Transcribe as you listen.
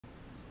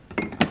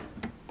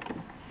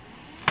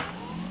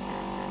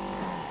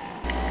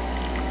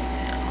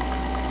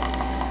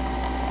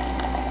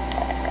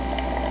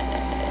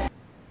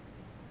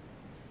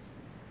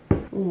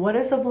What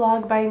is a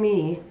vlog by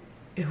me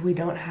if we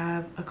don't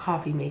have a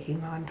coffee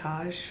making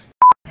montage?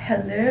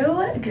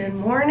 Hello, good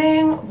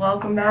morning,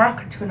 welcome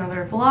back to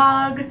another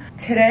vlog.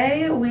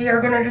 Today we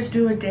are gonna just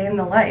do a day in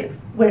the life,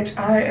 which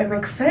I am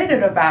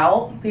excited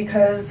about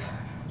because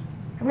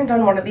I haven't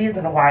done one of these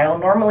in a while.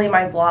 Normally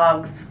my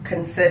vlogs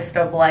consist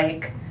of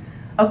like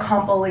a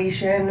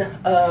compilation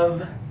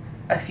of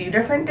a few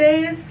different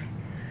days,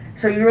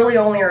 so you really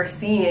only are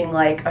seeing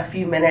like a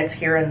few minutes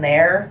here and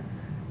there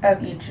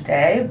of each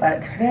day.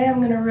 But today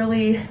I'm gonna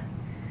really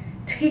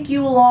take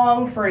you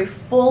along for a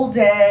full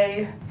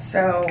day.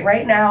 So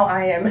right now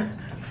I am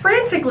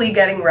frantically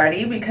getting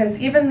ready because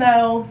even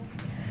though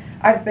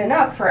I've been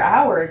up for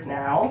hours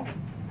now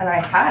and I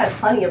had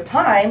plenty of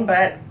time,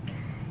 but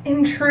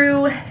in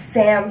true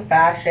Sam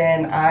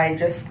fashion, I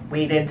just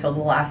waited till the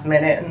last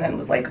minute and then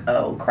was like,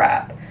 oh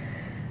crap,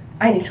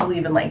 I need to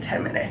leave in like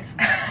 10 minutes.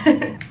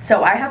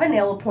 So I have a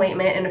nail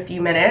appointment in a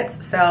few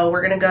minutes, so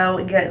we're gonna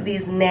go get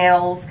these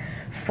nails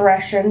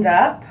freshened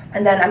up,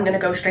 and then I'm gonna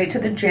go straight to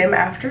the gym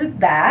after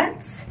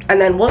that,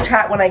 and then we'll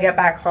chat when I get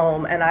back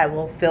home and I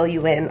will fill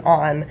you in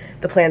on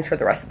the plans for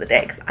the rest of the day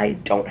because I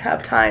don't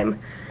have time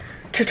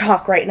to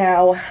talk right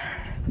now.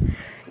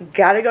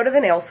 Gotta go to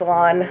the nail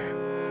salon.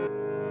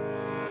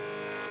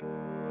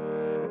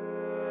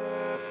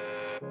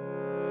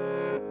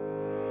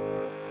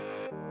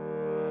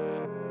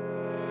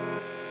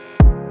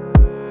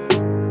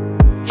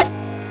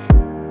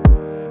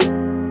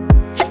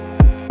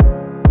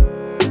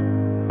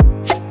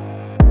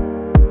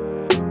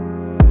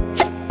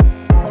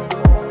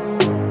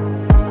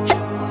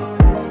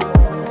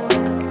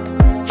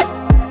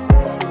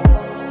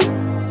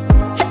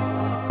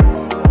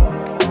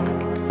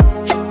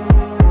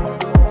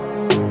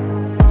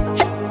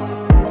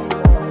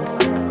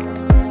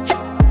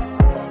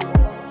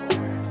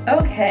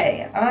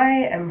 Okay, I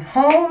am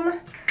home,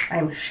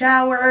 I'm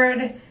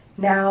showered,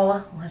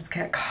 now let's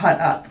get caught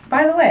up.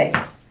 By the way,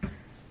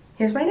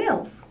 here's my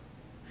nails.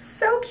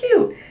 So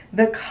cute.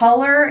 The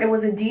color, it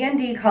was a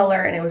D&D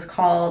color and it was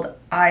called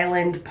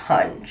Island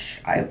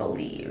Punch, I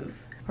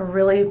believe. A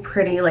really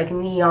pretty like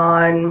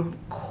neon,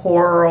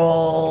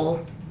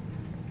 coral,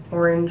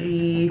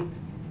 orangey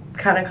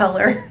kind of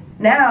color.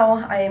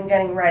 Now I am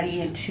getting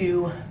ready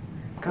to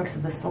go to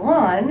the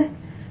salon.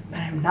 But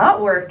I'm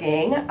not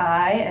working,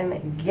 I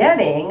am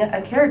getting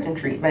a keratin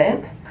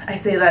treatment. I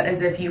say that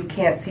as if you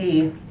can't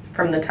see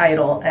from the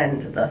title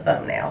and the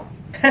thumbnail.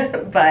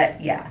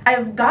 But yeah,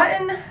 I've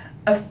gotten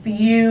a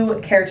few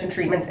keratin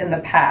treatments in the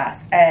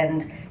past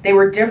and they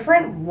were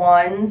different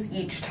ones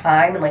each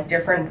time and like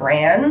different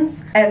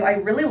brands, and I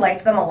really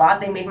liked them a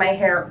lot. They made my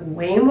hair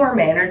way more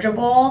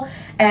manageable,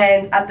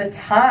 and at the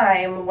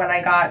time when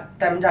I got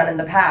them done in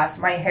the past,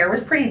 my hair was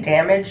pretty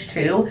damaged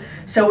too,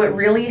 so it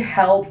really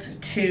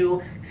helped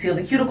to seal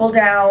the cuticle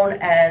down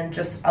and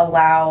just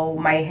allow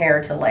my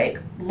hair to like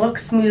look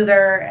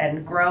smoother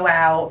and grow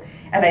out,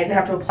 and I didn't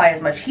have to apply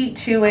as much heat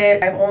to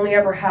it. I've only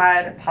ever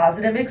had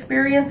positive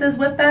experiences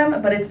with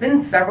them, but it's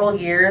been several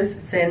years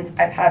since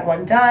I've had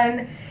one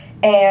done,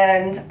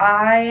 and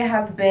I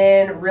have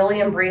been really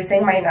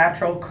embracing my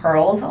natural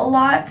curls a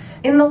lot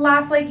in the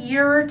last like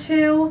year or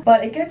two,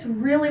 but it gets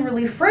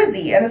really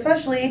frizzy, and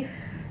especially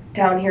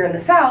down here in the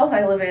South.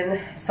 I live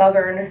in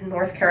southern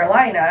North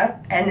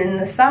Carolina, and in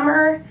the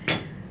summer,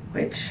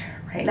 which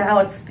right now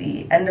it's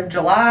the end of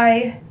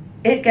July,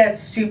 it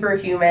gets super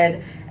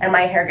humid and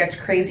my hair gets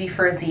crazy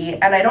frizzy,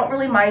 and I don't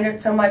really mind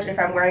it so much if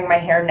I'm wearing my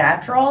hair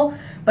natural,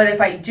 but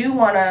if I do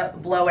want to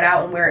blow it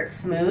out and wear it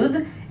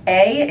smooth,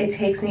 A, it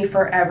takes me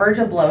forever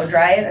to blow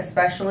dry it,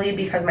 especially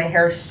because my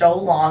hair is so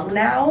long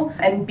now,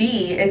 and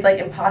B, it's like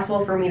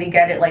impossible for me to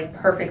get it like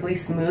perfectly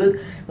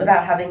smooth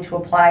without having to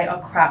apply a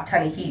crap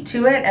ton of heat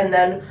to it, and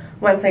then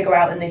once I go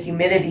out in the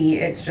humidity,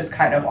 it's just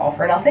kind of all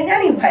for nothing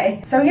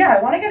anyway. So yeah,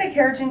 I want to get a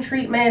keratin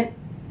treatment.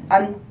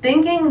 I'm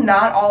thinking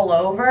not all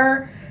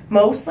over,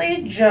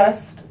 mostly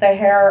just the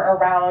hair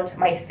around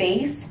my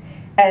face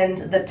and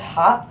the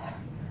top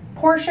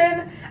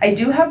portion. I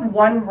do have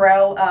one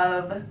row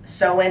of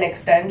sew-in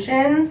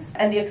extensions,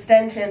 and the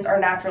extensions are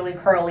naturally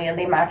curly and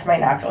they match my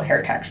natural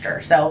hair texture.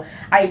 So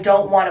I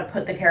don't want to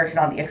put the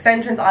keratin on the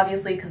extensions,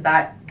 obviously, because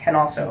that can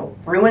also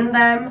ruin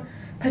them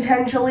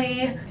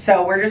potentially.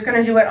 So we're just going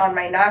to do it on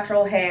my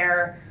natural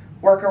hair,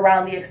 work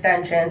around the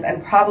extensions,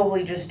 and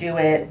probably just do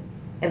it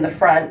in the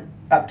front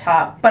up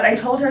top. But I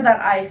told her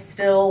that I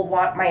still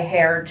want my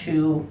hair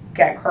to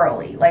get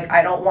curly. Like,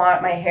 I don't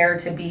want my hair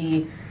to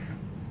be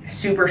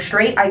super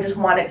straight, I just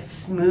want it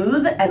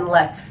smooth and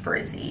less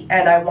frizzy,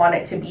 and I want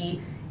it to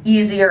be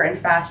easier and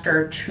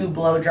faster to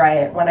blow dry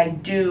it when I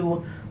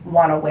do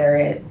want to wear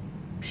it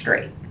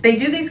straight. They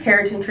do these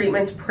keratin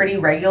treatments pretty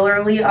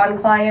regularly on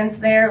clients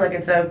there, like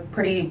it's a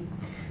pretty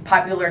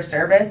popular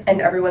service,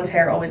 and everyone's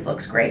hair always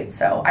looks great,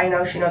 so I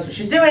know she knows what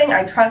she's doing.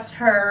 I trust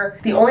her.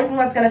 The only thing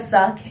that's gonna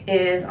suck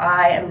is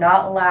I am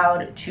not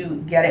allowed to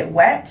get it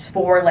wet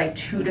for like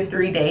 2 to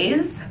 3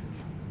 days.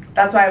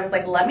 That's why I was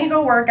like, let me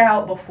go work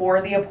out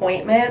before the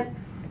appointment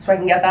so I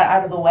can get that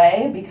out of the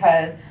way,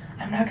 because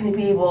I'm not going to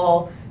be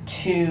able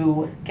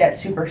to get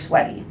super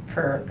sweaty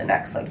for the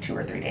next like 2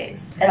 or 3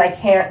 days. And I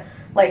can't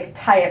like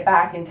tie it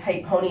back in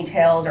tight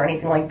ponytails or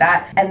anything like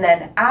that. And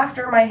then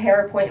after my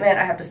hair appointment,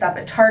 I have to stop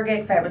at Target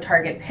because I have a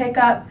Target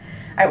pickup.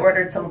 I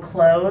ordered some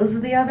clothes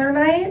the other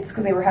night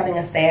because they were having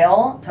a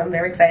sale. So I'm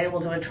very excited.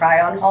 We'll do a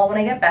try on haul when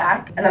I get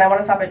back. And then I want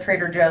to stop at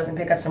Trader Joe's and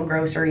pick up some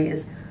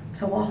groceries.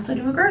 So we'll also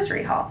do a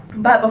grocery haul.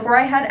 But before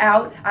I head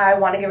out, I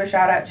want to give a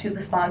shout out to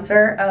the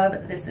sponsor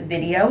of this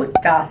video,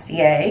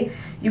 Dossier.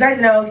 You guys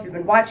know, if you've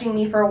been watching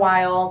me for a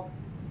while,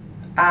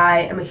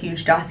 I am a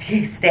huge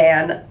Dossier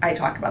stan. I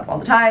talk about them all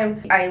the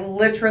time. I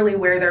literally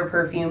wear their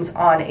perfumes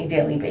on a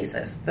daily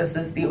basis. This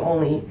is the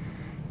only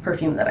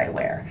perfume that I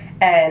wear.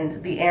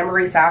 And the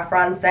Ambery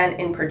Saffron scent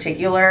in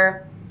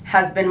particular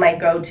has been my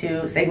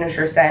go-to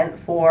signature scent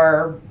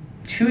for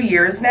 2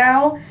 years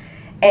now.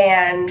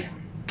 And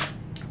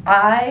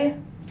I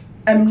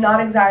am not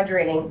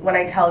exaggerating when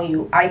I tell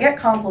you I get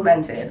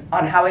complimented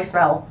on how I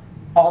smell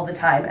all the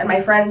time. And my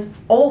friends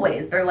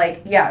always, they're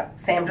like, yeah,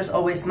 Sam just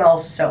always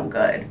smells so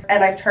good.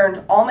 And I've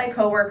turned all my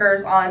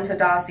coworkers on to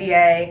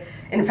Dossier.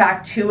 In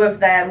fact, 2 of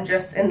them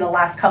just in the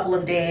last couple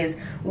of days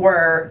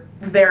were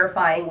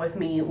verifying with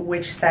me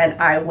which scent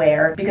I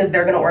wear because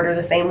they're gonna order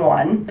the same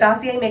one.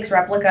 Dossier makes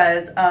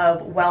replicas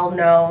of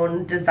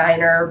well-known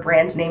designer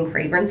brand name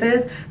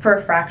fragrances for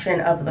a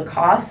fraction of the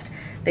cost.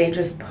 They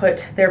just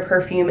put their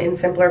perfume in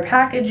simpler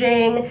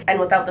packaging and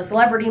without the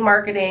celebrity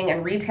marketing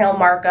and retail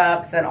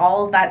markups and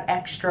all of that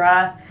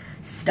extra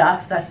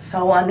stuff that's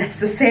so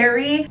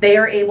unnecessary. They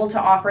are able to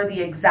offer the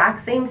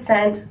exact same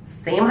scent,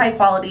 same high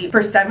quality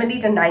for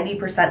 70 to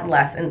 90%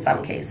 less in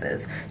some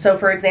cases. So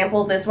for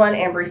example, this one,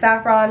 Ambery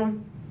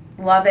Saffron,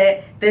 love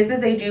it. This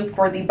is a dupe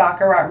for the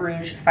Baccarat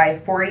Rouge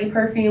 540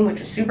 perfume, which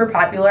is super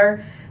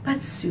popular,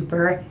 but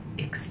super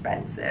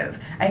expensive.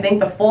 I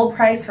think the full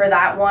price for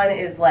that one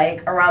is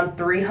like around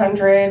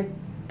 $300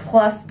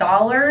 plus.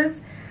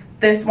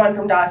 This one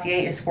from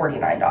Dossier is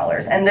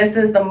 $49, and this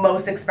is the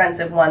most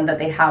expensive one that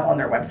they have on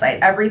their website.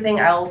 Everything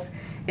else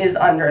is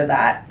under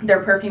that.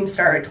 Their perfumes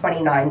start at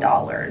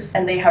 $29,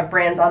 and they have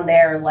brands on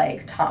there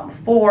like Tom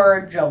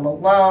Ford, Jo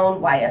Malone,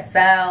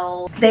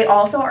 YSL. They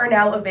also are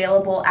now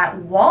available at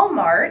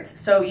Walmart,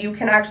 so you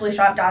can actually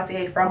shop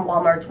Dossier from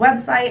Walmart's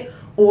website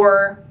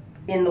or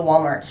in the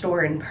Walmart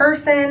store in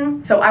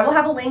person. So I will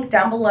have a link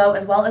down below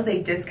as well as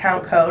a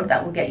discount code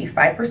that will get you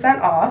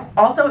 5% off.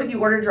 Also, if you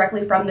order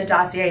directly from the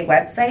Dossier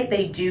website,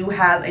 they do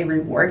have a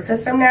reward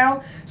system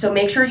now. So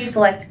make sure you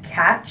select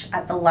Catch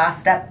at the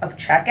last step of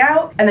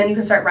checkout, and then you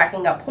can start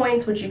racking up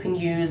points, which you can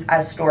use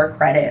as store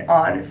credit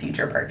on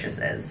future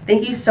purchases.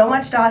 Thank you so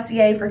much,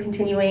 Dossier, for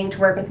continuing to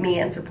work with me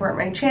and support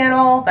my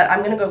channel. But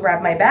I'm gonna go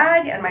grab my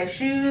bag and my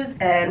shoes,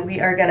 and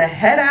we are gonna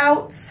head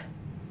out.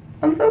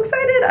 I'm so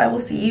excited. I will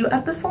see you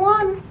at the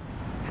salon.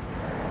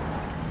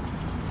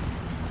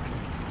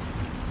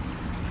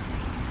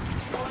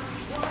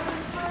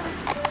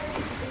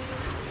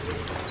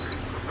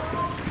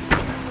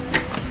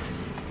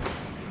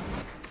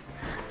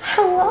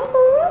 Hello.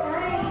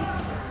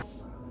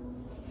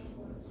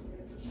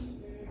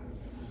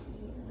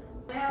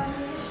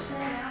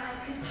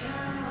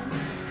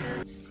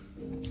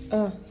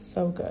 Oh,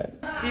 so good.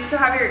 Do you still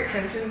have your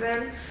extensions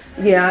in?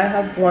 Yeah, I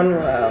have 1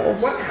 row.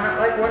 What kind,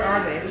 like what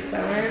are they, the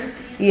sew-in?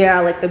 Yeah,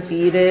 like the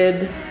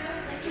beaded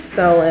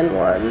sew-in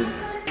ones.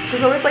 This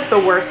is always like the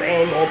worst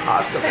angle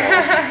possible.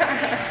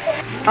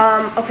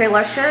 Okay,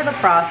 let's share the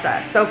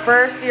process. So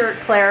first you're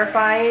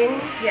clarifying.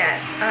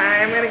 Yes,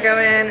 I'm gonna go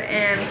in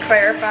and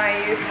clarify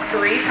you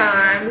 3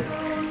 times.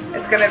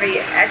 It's gonna be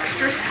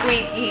extra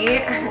squeaky,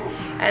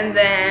 and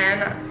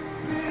then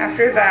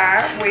after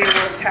that, we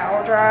will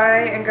towel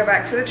dry and go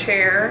back to the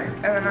chair,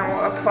 and then I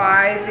will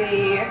apply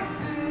the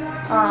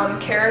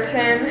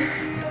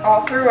keratin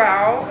all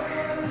throughout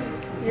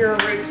your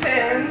roots to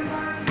ends,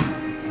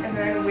 and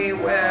then we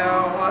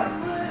will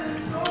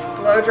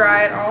blow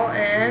dry it all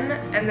in,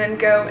 and then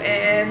go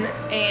in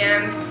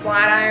and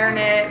flat iron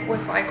it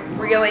with like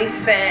really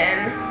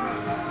thin,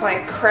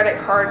 like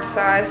credit card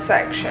size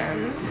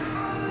sections.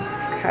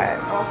 Okay,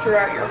 all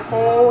throughout your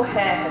whole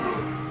head.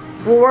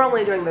 Well, we're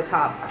only doing the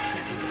top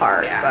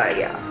part, Yeah. but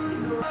yeah.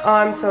 Oh,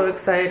 I'm so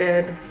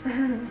excited.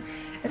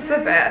 It's the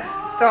best.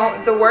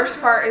 The worst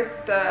part is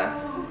the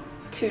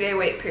 2-day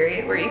wait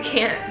period where you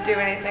can't do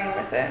anything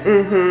with it.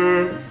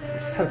 Mm-hmm.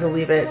 Just have to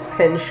leave it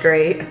pinned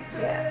straight.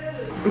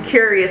 Yes. I'm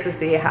curious to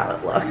see how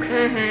it looks.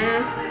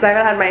 Mm-hmm. Because I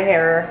haven't had my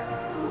hair,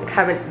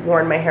 haven't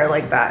worn my hair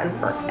like that in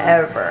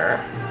forever.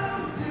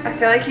 I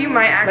feel like you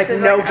might actually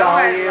like no like,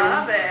 volume. Oh, I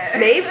love it.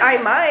 Maybe I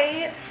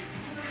might.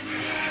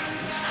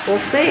 We'll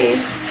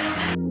see.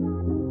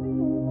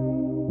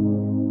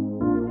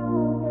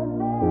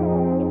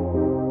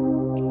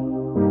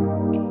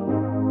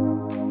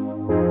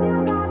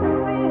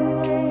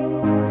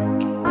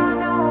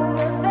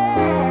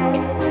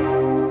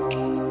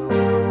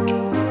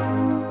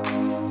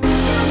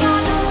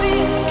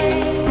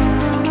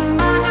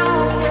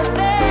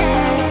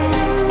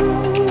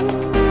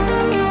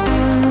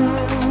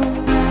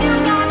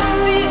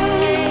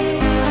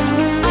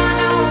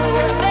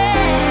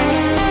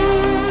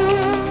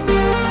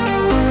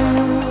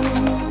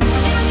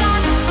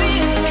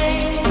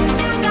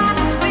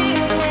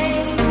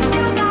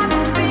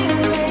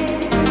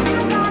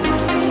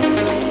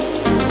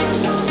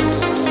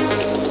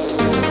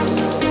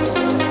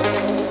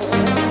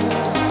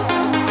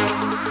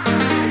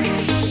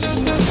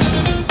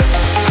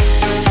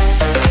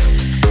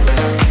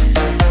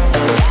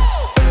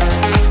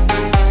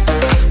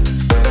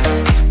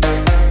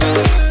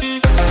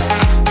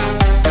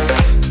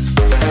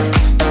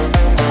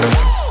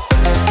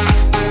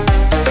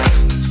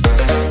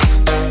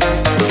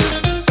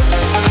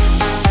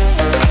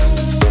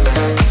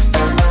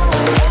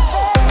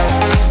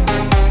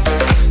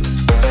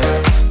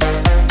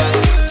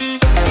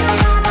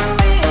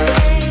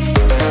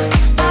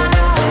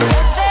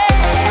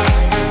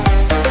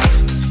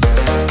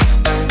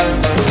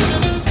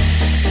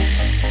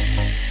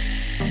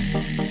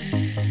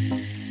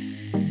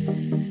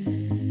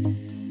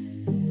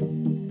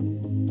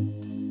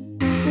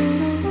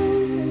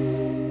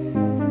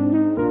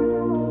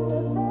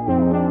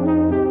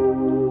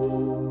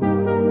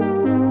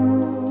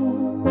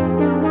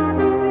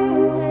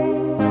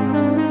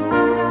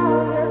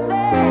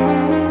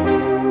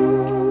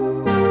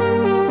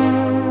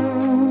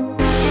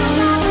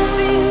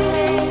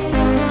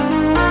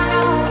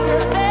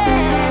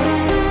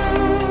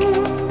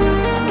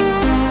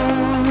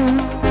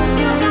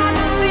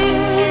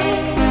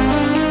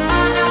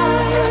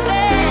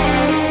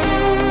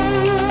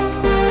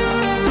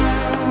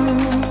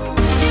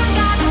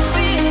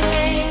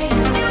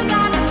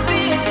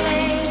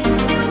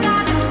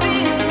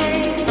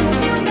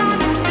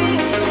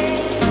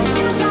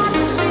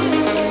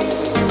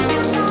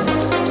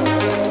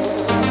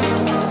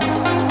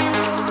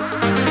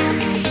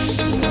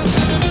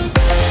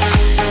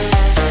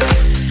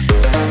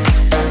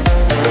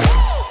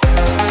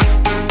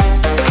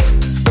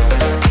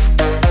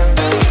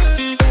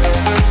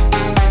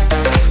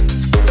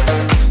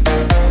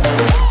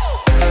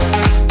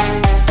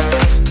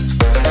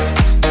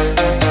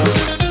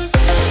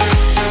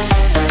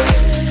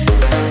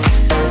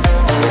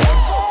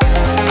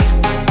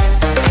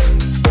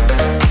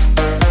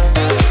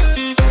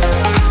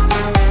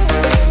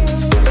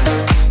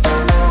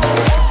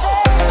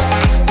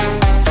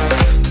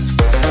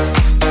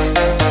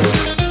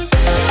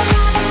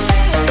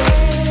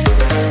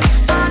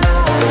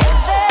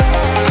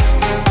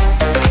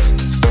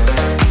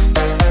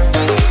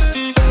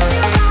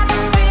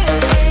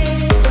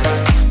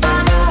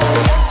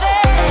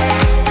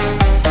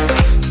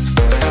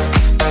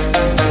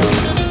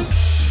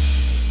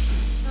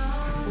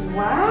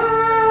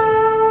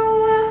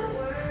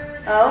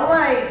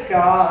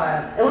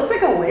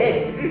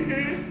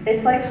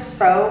 It's like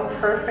so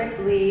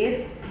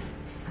perfectly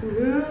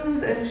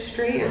smooth and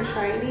straight and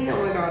shiny.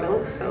 Oh my god, it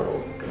looks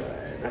so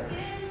good.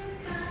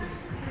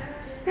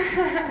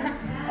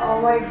 Oh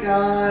my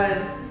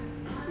god.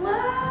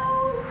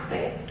 Wow,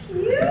 thank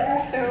you. You're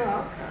so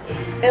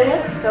welcome. It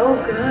looks so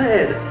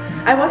good.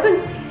 I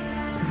wasn't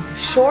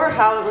sure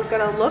how it was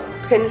gonna look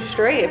pin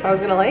straight, if I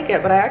was gonna like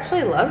it, but I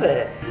actually love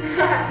it.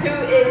 Who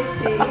is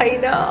she? I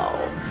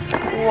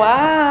know.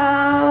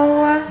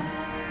 Wow.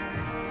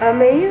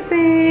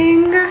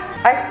 Amazing.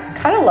 I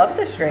kind of love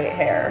the straight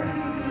hair.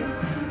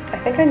 I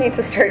think I need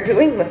to start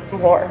doing this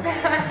more.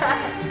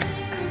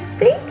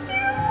 Thank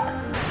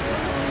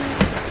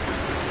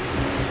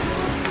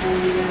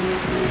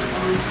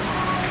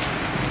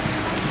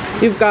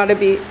you. You've got to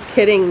be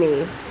kidding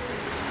me.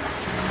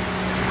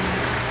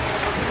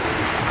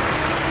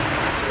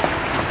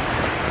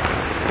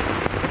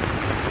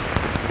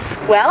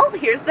 Well,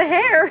 here's the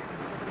hair.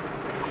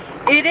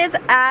 It is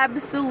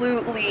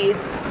absolutely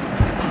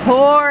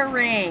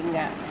pouring.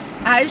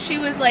 As she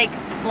was like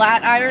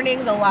flat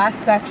ironing the last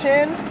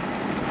section,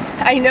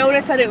 I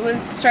noticed that it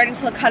was starting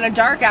to look kind of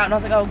dark out, and I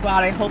was like, oh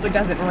god, I hope it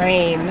doesn't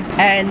rain.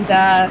 And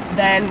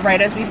then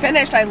right as we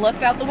finished, I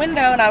looked out the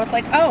window and I was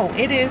like, oh,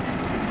 it is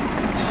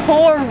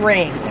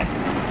pouring.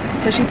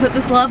 So she put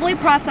this lovely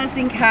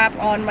processing cap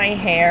on my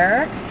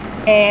hair,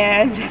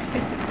 and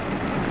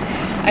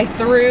I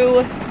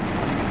threw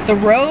the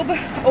robe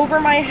over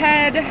my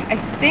head. I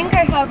think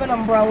I have an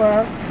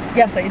umbrella.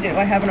 Yes, I do.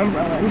 I have an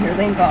umbrella in here,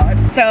 thank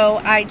God. So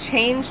I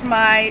changed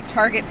my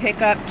Target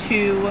pickup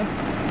to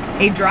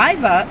a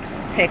drive-up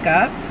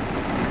pickup.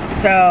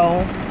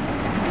 So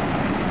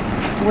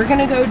we're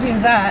gonna go do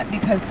that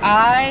because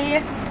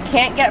I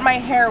can't get my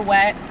hair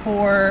wet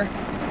for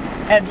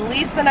at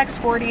least the next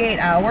 48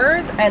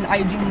 hours, and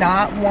I do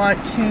not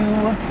want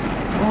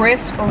to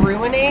risk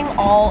ruining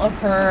all of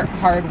her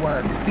hard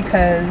work,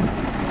 because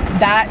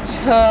that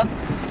took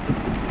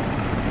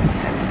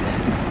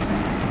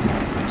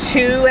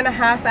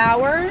 2.5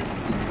 hours.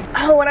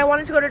 Oh, and I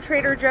wanted to go to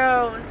Trader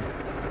Joe's.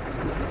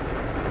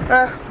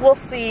 We'll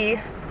see.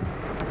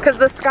 Because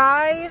the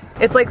sky,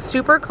 it's like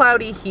super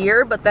cloudy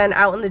here, but then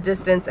out in the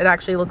distance, it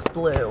actually looks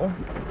blue.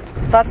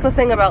 That's the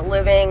thing about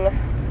living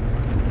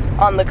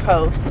on the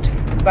coast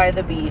by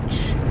the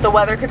beach. The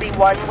weather could be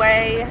one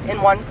way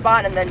in one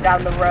spot, and then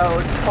down the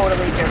road,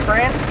 totally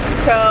different.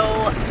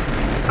 So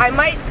I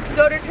might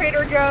go to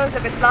Trader Joe's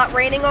if it's not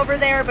raining over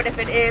there, but if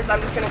it is,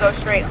 I'm just gonna go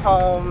straight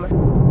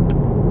home.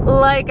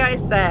 Like I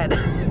said,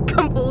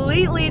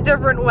 completely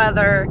different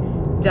weather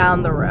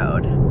down the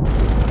road.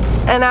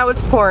 And now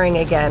it's pouring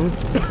again.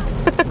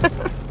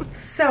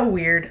 So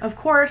weird. Of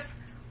course,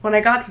 when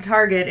I got to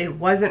Target, it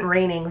wasn't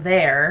raining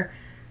there,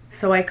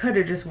 so I could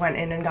have just went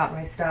in and got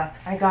my stuff.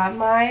 I got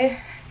my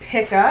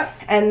pickup,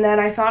 and then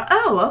I thought,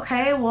 oh,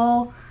 okay,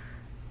 well,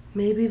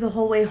 maybe the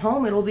whole way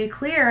home it'll be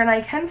clear and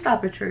I can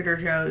stop at Trader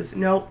Joe's.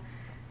 Nope,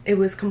 it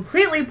was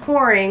completely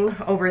pouring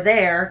over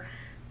there,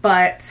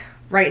 but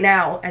right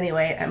now,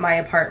 anyway, at my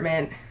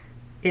apartment,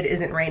 it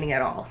isn't raining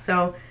at all.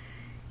 So,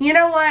 you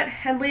know what?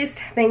 At least,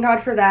 thank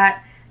God for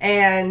that.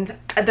 And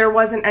there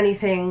wasn't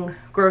anything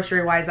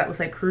grocery-wise that was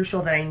like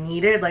crucial that I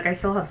needed. Like, I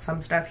still have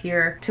some stuff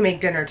here to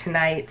make dinner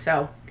tonight,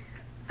 so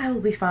I will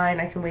be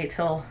fine. I can wait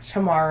till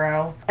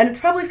tomorrow. And it's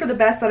probably for the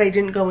best that I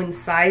didn't go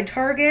inside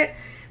Target,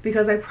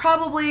 because I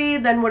probably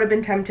then would have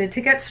been tempted to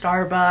get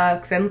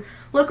Starbucks and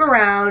look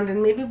around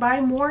and maybe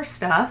buy more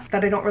stuff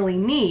that I don't really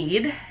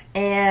need.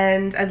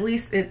 And at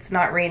least it's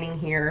not raining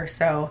here,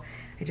 so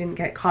I didn't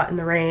get caught in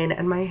the rain,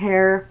 and my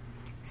hair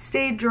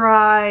stayed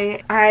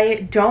dry.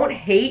 I don't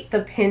hate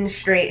the pin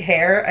straight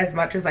hair as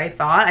much as I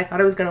thought. I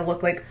thought it was gonna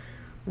look like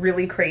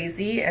really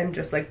crazy and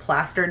just like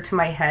plastered to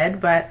my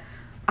head, but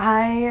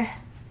I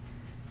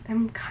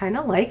am kind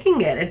of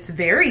liking it. It's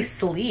very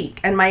sleek,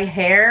 and my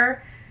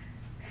hair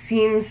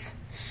seems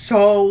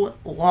so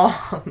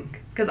long,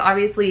 because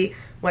obviously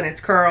when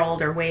it's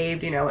curled or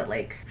waved, you know, it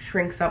like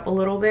shrinks up a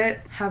little bit.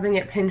 Having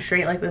it pinned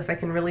straight like this, I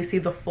can really see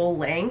the full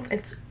length.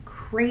 It's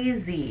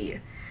crazy.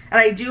 And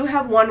I do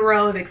have one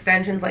row of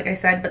extensions, like I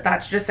said, but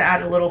that's just to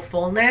add a little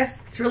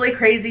fullness. It's really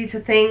crazy to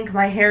think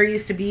my hair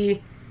used to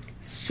be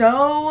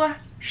so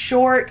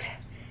short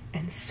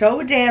and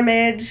so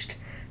damaged.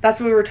 That's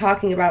what we were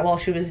talking about while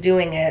she was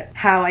doing it.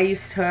 How I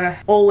used to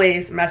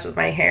always mess with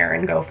my hair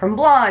and go from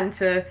blonde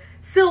to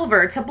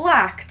silver to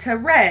black to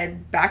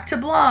red back to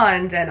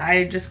blonde, and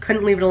I just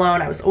couldn't leave it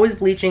alone. I was always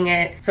bleaching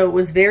it, so it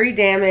was very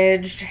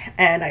damaged,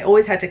 and I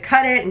always had to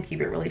cut it and keep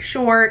it really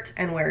short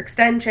and wear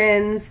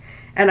extensions,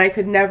 and I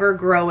could never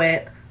grow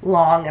it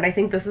long. And I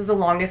think this is the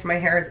longest my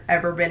hair has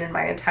ever been in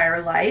my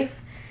entire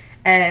life,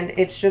 and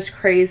it's just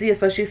crazy,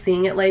 especially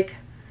seeing it like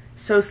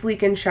so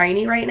sleek and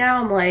shiny right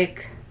now. I'm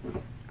like,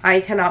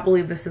 I cannot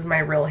believe this is my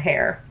real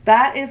hair.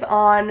 That is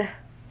on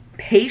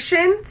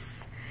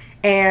patience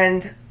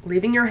and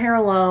leaving your hair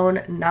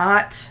alone,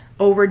 not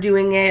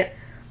overdoing it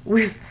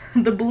with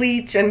the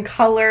bleach and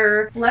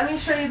color. Let me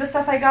show you the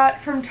stuff I got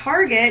from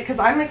Target, because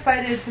I'm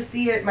excited to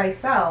see it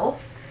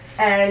myself,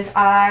 and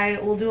I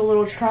will do a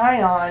little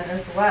try on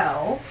as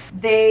well.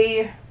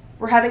 They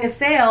were having a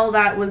sale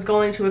that was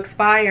going to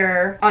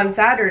expire on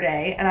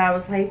Saturday, and I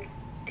was like,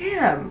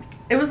 damn,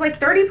 it was like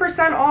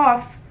 30%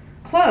 off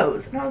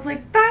clothes. And I was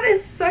like, that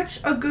is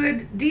such a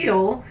good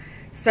deal.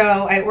 So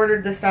I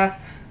ordered the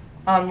stuff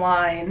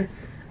online.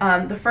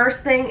 The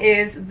first thing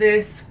is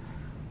this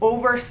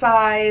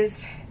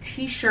oversized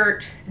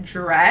t-shirt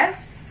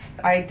dress.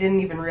 I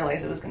didn't even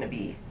realize it was gonna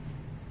be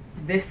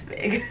this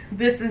big.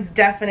 This is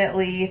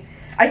definitely,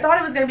 I thought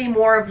it was gonna be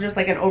more of just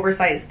like an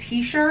oversized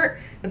t-shirt,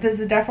 but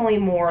this is definitely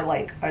more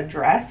like a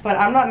dress, but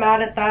I'm not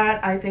mad at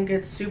that. I think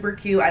it's super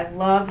cute. I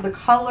love the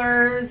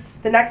colors.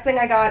 The next thing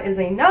I got is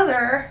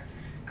another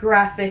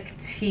graphic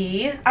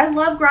tee. I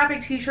love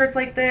graphic t-shirts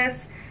like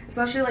this,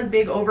 especially like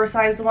big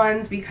oversized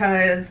ones,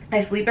 because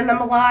I sleep in them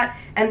a lot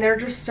and they're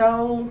just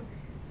so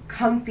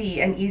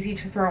comfy and easy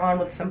to throw on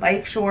with some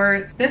bike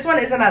shorts. This one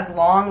isn't as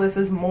long. This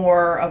is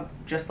more of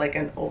just like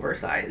an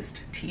oversized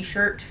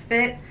t-shirt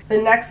fit. The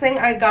next thing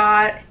I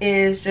got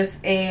is just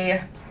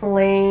a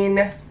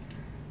plain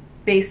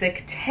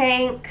basic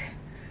tank.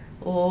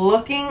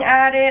 Looking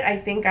at it, I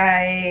think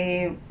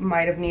I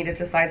might have needed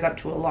to size up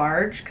to a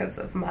large because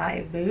of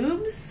my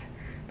boobs,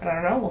 but I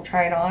don't know, we'll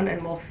try it on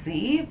and we'll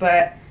see.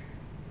 But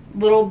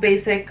little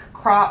basic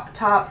crop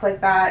tops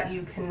like that,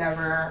 you can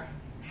never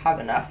have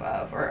enough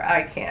of, or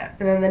I can't.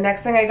 And then the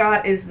next thing I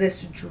got is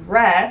this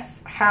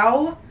dress.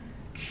 How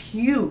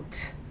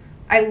cute.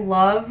 I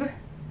love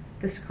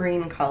this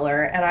green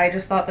color, and I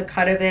just thought the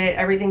cut of it,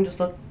 everything just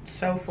looked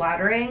so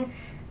flattering,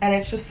 and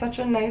it's just such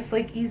a nice,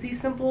 like, easy,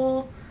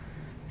 simple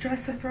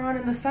dress to throw on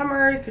in the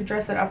summer. You could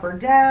dress it up or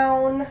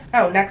down.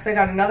 Oh, next I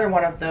got another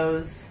one of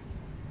those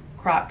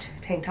cropped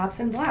tank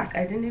tops in black.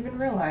 I didn't even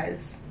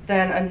realize.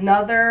 Then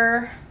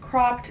another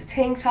cropped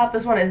tank top.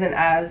 This one isn't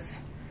as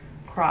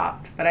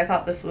cropped, but I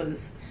thought this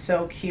was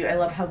so cute. I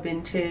love how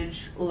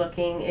vintage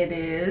looking it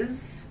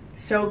is.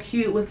 So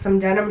cute with some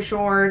denim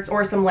shorts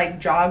or some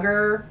like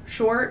jogger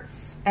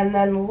shorts. And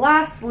then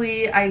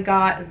lastly, I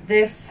got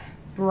this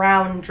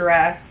brown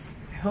dress.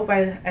 I hope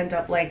I end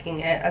up liking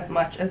it as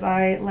much as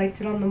I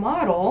liked it on the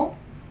model.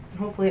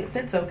 Hopefully it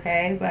fits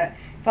okay, but I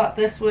thought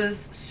this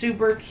was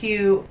super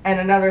cute. And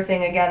another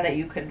thing again that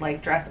you could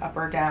like dress up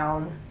or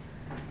down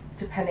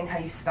depending how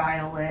you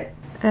style it.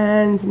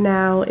 And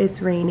now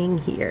it's raining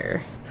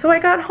here. So I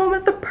got home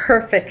at the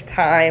perfect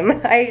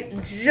time. I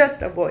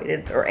just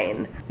avoided the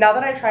rain. Now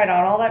that I tried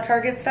on all that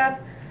Target stuff,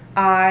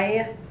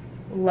 I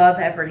love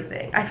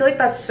everything. I feel like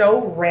that's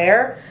so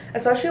rare,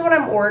 especially when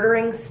I'm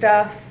ordering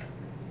stuff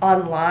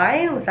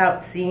online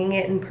without seeing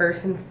it in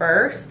person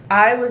first.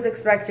 I was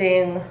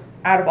expecting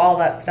out of all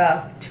that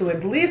stuff to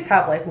at least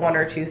have like one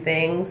or two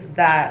things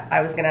that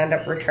I was gonna end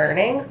up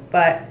returning,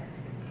 but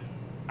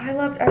I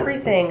loved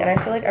everything, and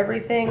I feel like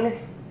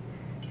everything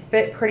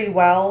fit pretty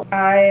well.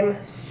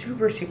 I'm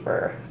super,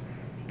 super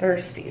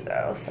thirsty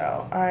though,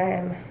 so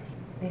I'm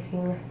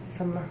making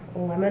some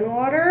lemon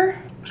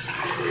water.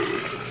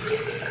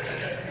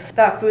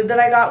 That food that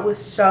I got was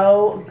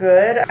so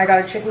good. I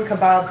got a chicken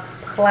kebab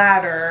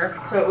platter.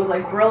 So it was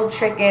like grilled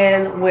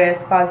chicken with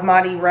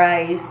basmati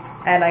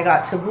rice, and I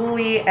got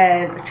tabbouleh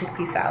and a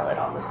chickpea salad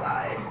on the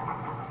side.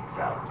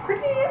 So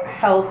pretty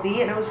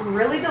healthy, and it was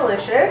really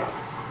delicious.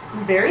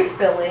 Very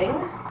filling,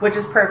 which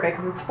is perfect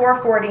because it's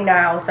 4:40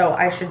 now, so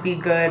I should be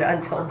good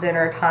until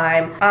dinner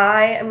time.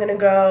 I am gonna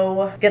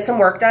go get some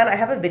work done. I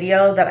have a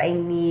video that I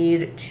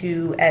need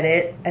to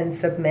edit and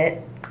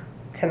submit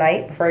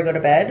tonight before I go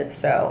to bed,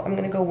 so I'm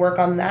gonna go work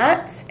on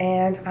that,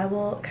 and I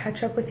will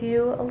catch up with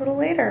you a little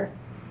later.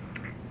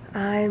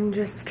 I'm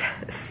just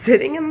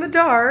sitting in the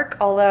dark,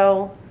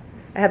 although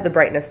I have the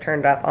brightness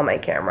turned up on my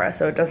camera,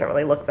 so it doesn't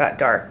really look that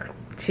dark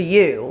to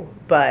you,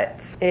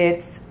 but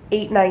it's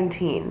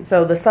 8:19,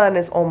 so the sun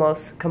is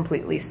almost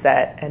completely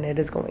set, and it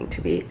is going to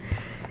be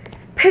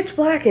pitch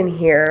black in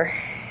here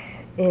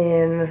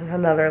in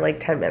another like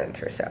 10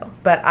 minutes or so.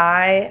 But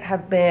I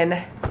have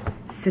been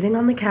sitting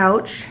on the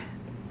couch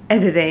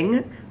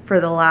editing for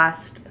the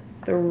last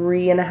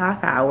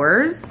 3.5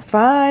 hours.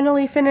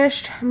 Finally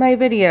finished my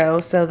video,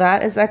 so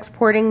that is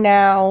exporting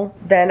now.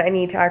 Then I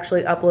need to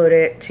actually upload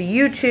it to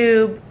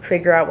YouTube,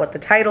 figure out what the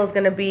title is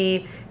gonna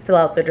be, fill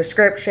out the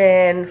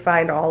description,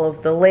 find all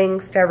of the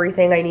links to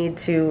everything I need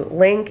to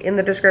link in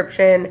the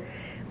description,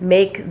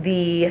 make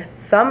the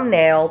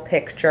thumbnail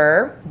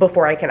picture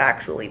before I can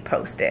actually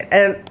post it.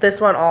 And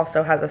this one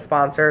also has a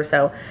sponsor,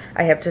 so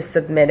I have to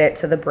submit it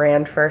to the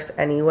brand first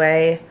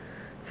anyway,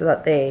 so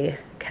that they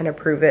can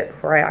approve it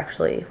before I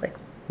actually like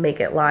make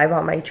it live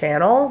on my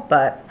channel.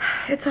 But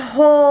it's a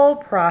whole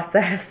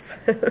process.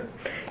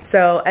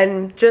 So,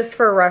 and just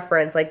for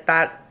reference, like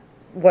that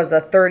was a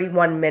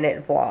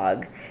 31-minute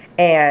vlog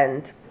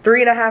and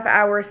 3.5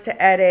 hours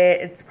to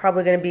edit. It's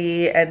probably gonna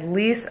be at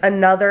least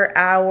another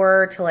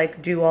hour to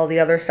like do all the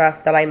other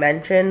stuff that I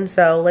mentioned.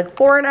 So like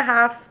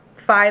 4.5,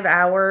 5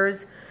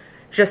 hours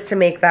just to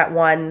make that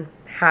one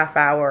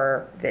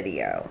half-hour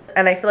video.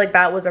 And I feel like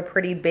that was a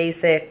pretty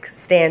basic,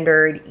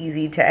 standard,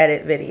 easy to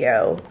edit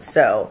video.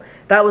 So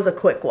that was a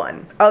quick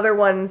one. Other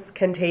ones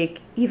can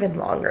take even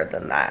longer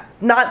than that.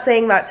 Not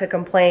saying that to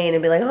complain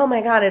and be like, oh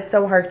my God, it's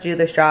so hard to do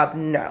this job.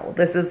 No,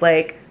 this is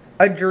like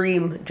a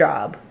dream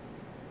job.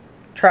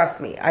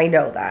 Trust me, I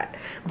know that.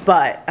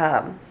 But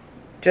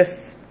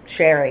just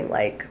sharing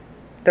like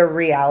the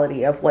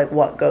reality of like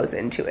what goes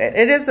into it.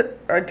 It is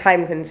a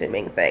time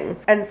consuming thing.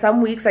 And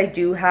some weeks I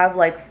do have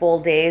like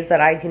full days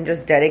that I can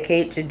just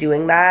dedicate to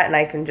doing that, and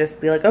I can just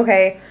be like,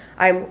 okay,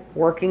 I'm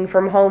working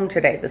from home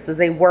today. This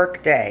is a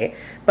work day.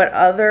 But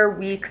other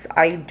weeks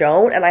I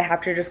don't, and I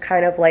have to just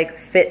kind of like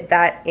fit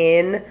that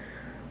in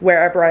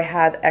wherever I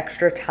have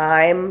extra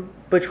time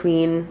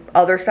between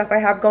other stuff I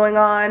have going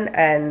on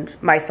and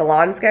my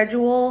salon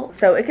schedule.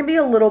 So it can be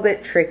a little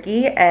bit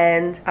tricky,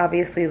 and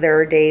obviously there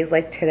are days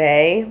like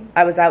today,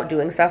 I was out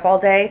doing stuff all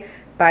day.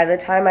 By the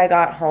time I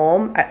got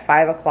home at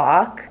 5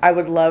 o'clock, I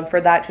would love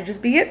for that to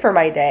just be it for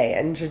my day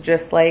and to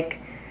just like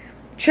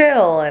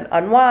chill and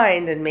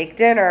unwind and make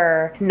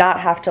dinner,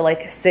 not have to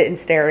like sit and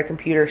stare at a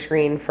computer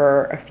screen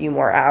for a few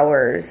more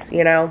hours,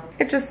 you know?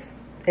 It just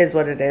is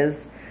what it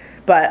is.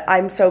 But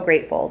I'm so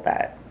grateful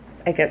that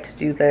I get to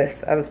do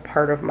this as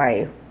part of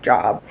my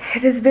job.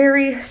 It is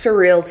very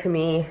surreal to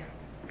me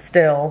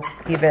still,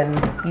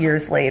 even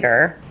years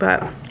later,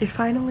 but it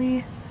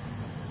finally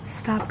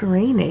stopped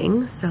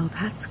raining, so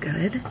that's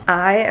good.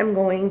 I am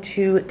going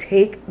to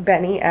take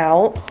Benny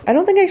out. I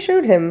don't think I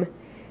showed him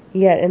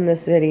yet in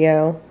this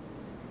video.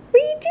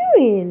 What are you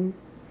doing?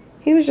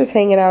 He was just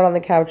hanging out on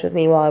the couch with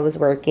me while I was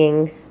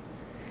working.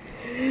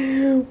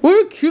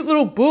 What a cute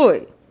little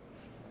boy.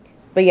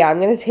 But yeah, I'm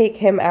gonna take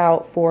him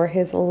out for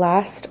his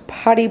last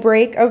potty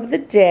break of the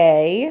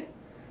day.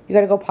 You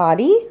gotta go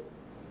potty?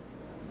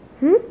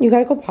 You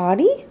gotta go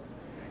potty?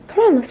 Come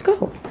on, let's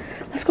go.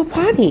 Let's go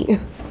potty.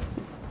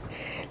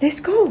 Let's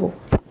go.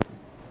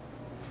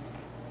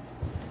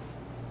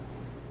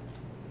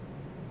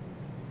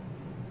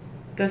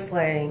 This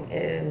lighting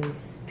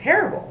is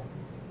terrible.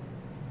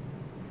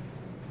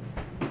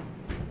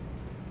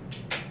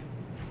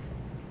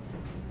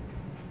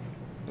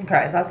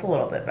 Okay, that's a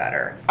little bit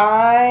better.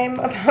 I'm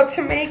about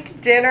to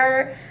make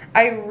dinner.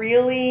 I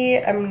really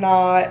am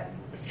not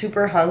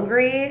super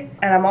hungry,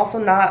 and I'm also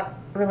not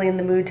really in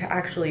the mood to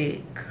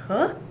actually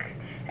cook.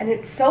 And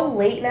it's so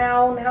late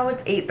now. Now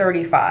it's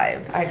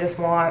 8:35. I just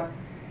want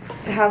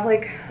to have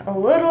like a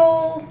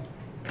little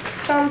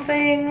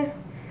something.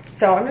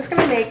 So I'm just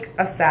gonna make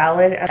a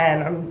salad,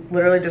 and I'm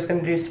literally just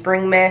gonna do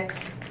spring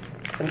mix,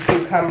 some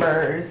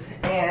cucumbers,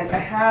 and I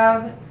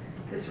have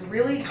this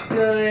really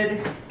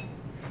good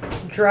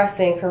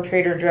dressing from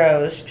Trader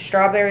Joe's,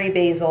 strawberry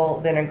basil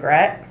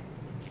vinaigrette.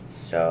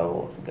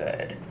 So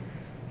good.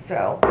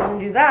 So I'm gonna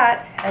do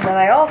that, and then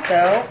I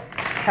also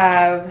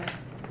have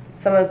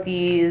some of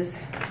these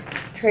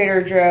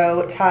Trader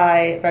Joe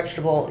Thai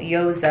vegetable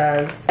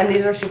gyozas, and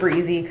these are super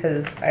easy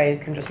because I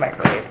can just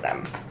microwave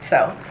them.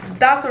 So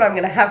that's what I'm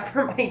gonna have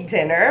for my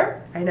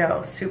dinner. I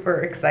know,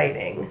 super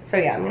exciting. So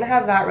yeah, I'm gonna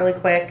have that really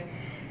quick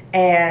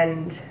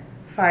and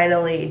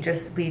finally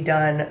just be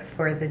done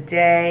for the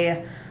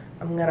day.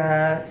 I'm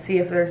gonna see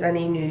if there's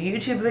any new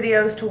YouTube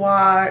videos to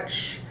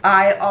watch.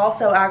 I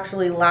also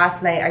actually,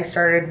 last night I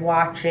started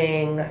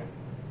watching, what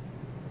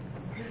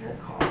is it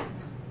called?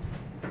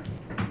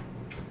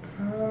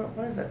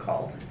 What is it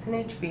called? It's an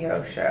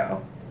HBO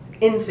show.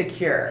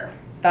 Insecure.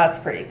 That's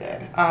pretty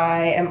good.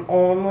 I am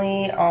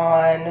only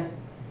on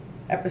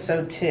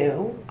episode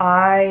 2.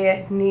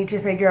 I need to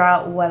figure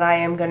out what I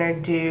am gonna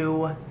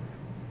do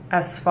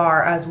as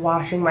far as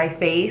washing my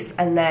face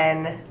and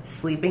then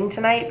sleeping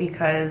tonight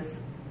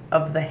because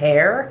of the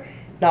hair,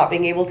 not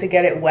being able to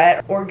get it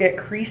wet or get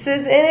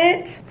creases in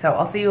it. So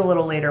I'll see you a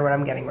little later when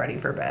I'm getting ready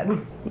for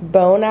bed.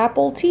 Bone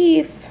apple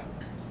teeth.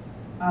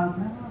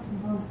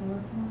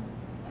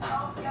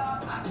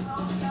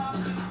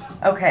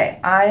 Okay,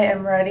 I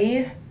am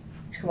ready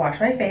to wash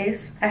my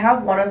face. I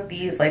have one of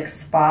these like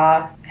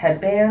spa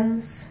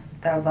headbands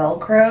that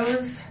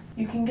velcros.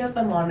 You can get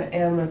them on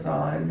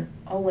Amazon.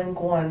 I'll link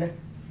one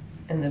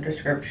in the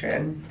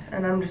description.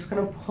 And I'm just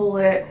gonna pull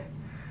it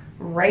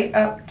right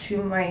up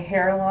to my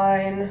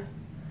hairline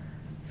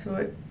so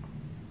it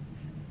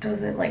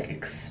doesn't like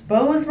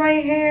expose my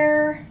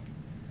hair,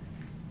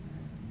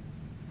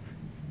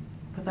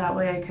 but that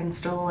way I can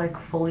still like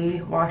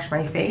fully wash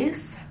my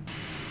face.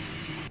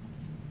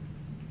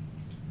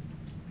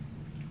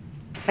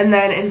 And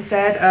then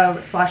instead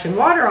of splashing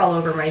water all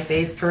over my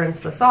face to rinse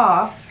this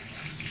off,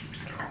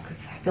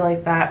 because I feel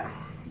like that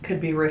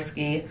could be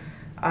risky,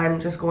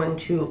 I'm just going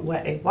to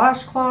wet a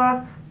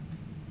washcloth.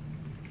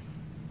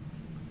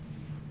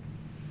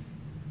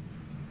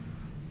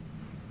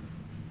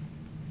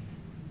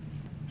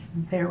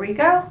 There we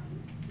go.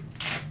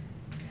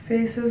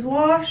 Face is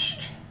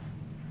washed.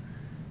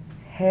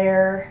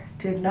 Hair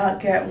did not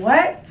get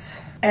wet.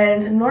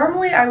 And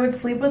normally I would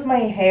sleep with my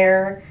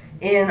hair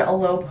in a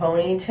low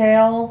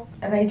ponytail.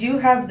 And I do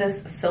have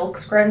this silk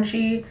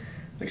scrunchie,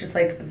 which is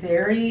like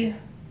very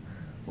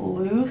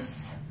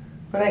loose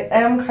but I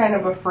am kind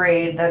of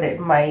afraid that it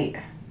might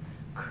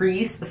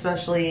crease,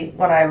 especially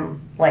when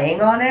I'm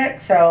laying on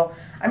it. So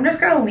I'm just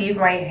gonna leave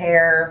my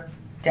hair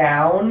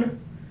down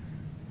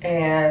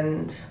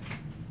and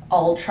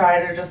I'll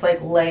try to just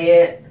like lay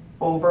it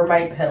over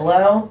my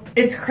pillow.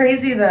 It's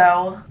crazy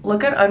though.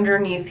 Look at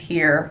underneath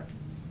here.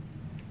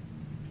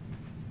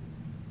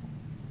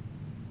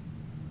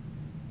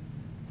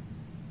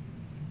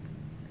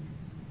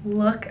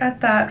 Look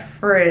at that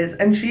frizz.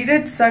 And she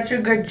did such a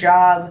good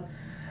job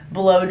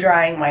blow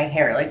drying my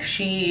hair. Like,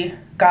 she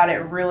got it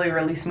really,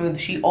 really smooth.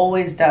 She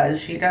always does.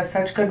 She does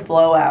such good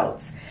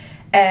blowouts.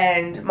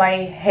 And my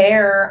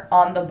hair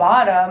on the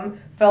bottom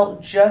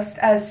felt just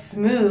as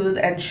smooth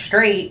and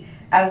straight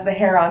as the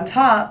hair on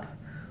top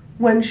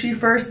when she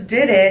first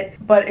did it.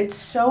 But it's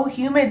so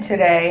humid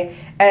today,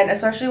 and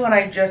especially when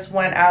I just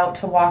went out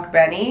to walk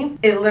Benny,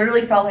 it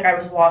literally felt like I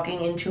was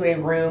walking into a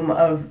room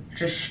of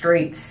just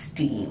straight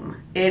steam.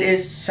 It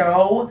is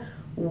so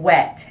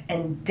wet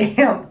and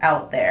damp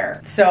out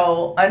there.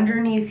 So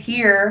underneath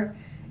here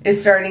is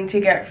starting to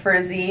get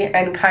frizzy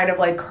and kind of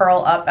like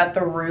curl up at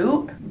the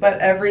root, but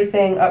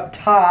everything up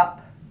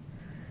top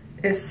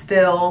is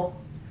still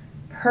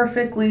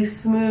perfectly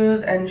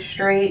smooth and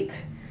straight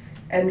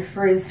and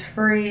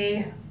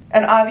frizz-free.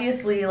 And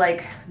obviously,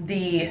 like,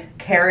 the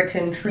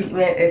keratin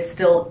treatment is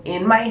still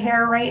in my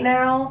hair right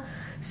now,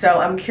 so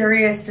I'm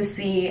curious to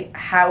see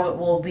how it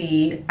will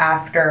be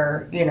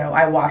after, you know,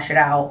 I wash it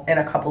out in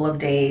a couple of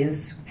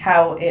days,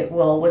 how it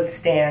will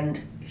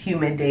withstand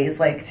humid days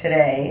like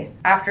today.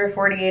 After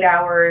 48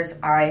 hours,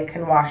 I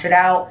can wash it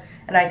out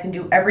and I can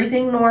do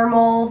everything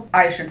normal.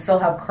 I should still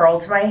have curl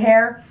to my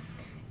hair.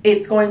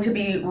 It's going to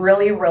be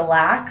really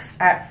relaxed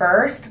at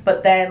first,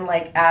 but then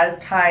like as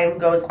time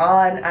goes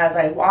on, as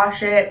I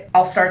wash it,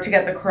 I'll start to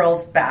get the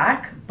curls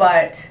back,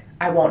 but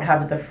I won't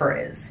have the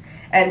frizz.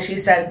 And she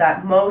said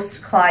that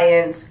most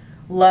clients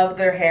love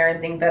their hair and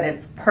think that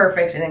it's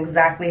perfect and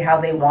exactly how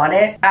they want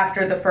it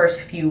after the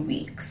first few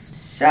weeks.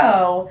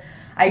 So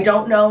I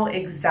don't know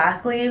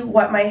exactly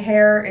what my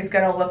hair is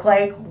gonna look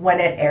like when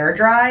it air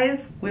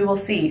dries. We will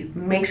see.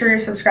 Make sure you're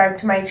subscribed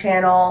to my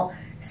channel.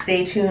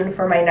 Stay tuned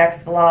for my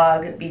next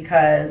vlog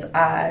because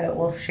I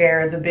will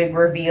share the big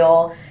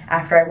reveal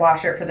after I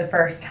wash it for the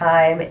first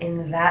time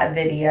in that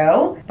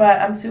video.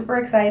 But I'm super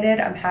excited.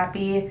 I'm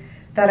happy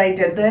that I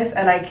did this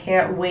and I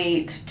can't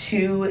wait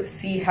to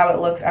see how it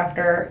looks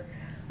after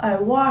I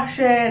wash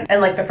it.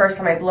 And like the first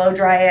time I blow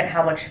dry it,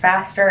 how much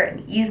faster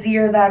and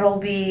easier that'll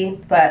be.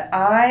 But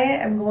I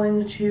am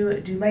going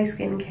to do my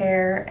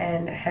skincare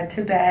and head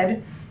to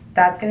bed.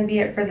 That's gonna be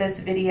it for this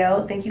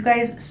video. Thank you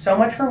guys so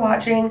much for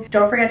watching.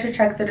 Don't forget to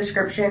check the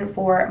description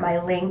for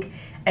my link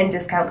and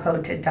discount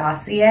code to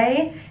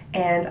Dossier.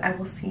 And I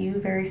will see you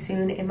very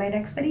soon in my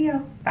next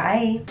video.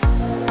 Bye.